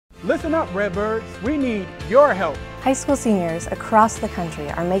Listen up, Redbirds. We need your help. High school seniors across the country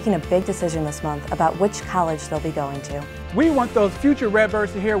are making a big decision this month about which college they'll be going to. We want those future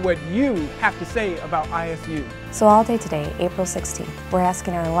Redbirds to hear what you have to say about ISU. So all day today, April 16th, we're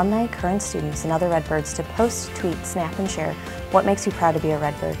asking our alumni, current students, and other Redbirds to post, tweet, snap, and share what makes you proud to be a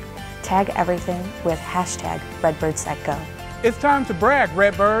Redbird. Tag everything with hashtag RedbirdsThatGo. It's time to brag,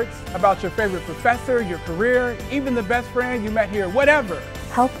 Redbirds, about your favorite professor, your career, even the best friend you met here, whatever.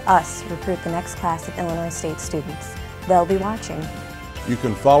 Help us recruit the next class of Illinois State students. They'll be watching. You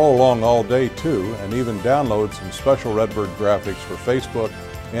can follow along all day too, and even download some special Redbird graphics for Facebook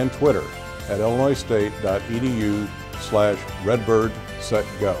and Twitter at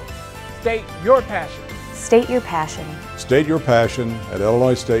illinoisstate.edu/RedbirdSetGo. State your passion. State your passion. State your passion at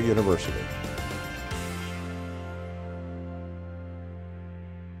Illinois State University.